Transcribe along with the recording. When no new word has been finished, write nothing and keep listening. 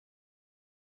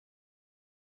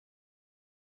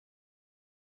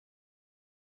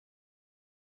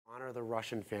Honor the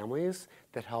Russian families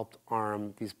that helped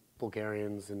arm these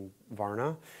Bulgarians in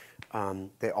Varna.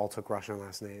 They all took Russian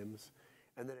last names.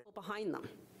 And then behind them,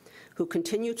 who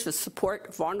continue to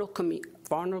support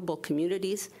vulnerable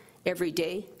communities every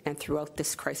day and throughout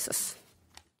this crisis.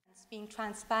 It's being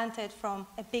transplanted from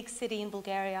a big city in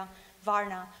Bulgaria,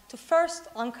 Varna, to first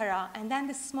Ankara and then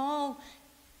the small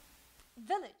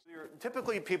village.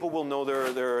 Typically, people will know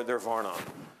their Varna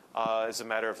as a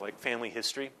matter of like family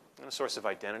history and a source of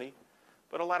identity.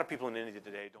 But a lot of people in India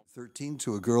today don't. 13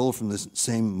 to a girl from the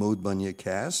same Modbanya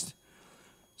caste,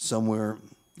 somewhere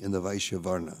in the Vaishya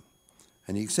Varna.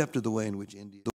 And he accepted the way in which India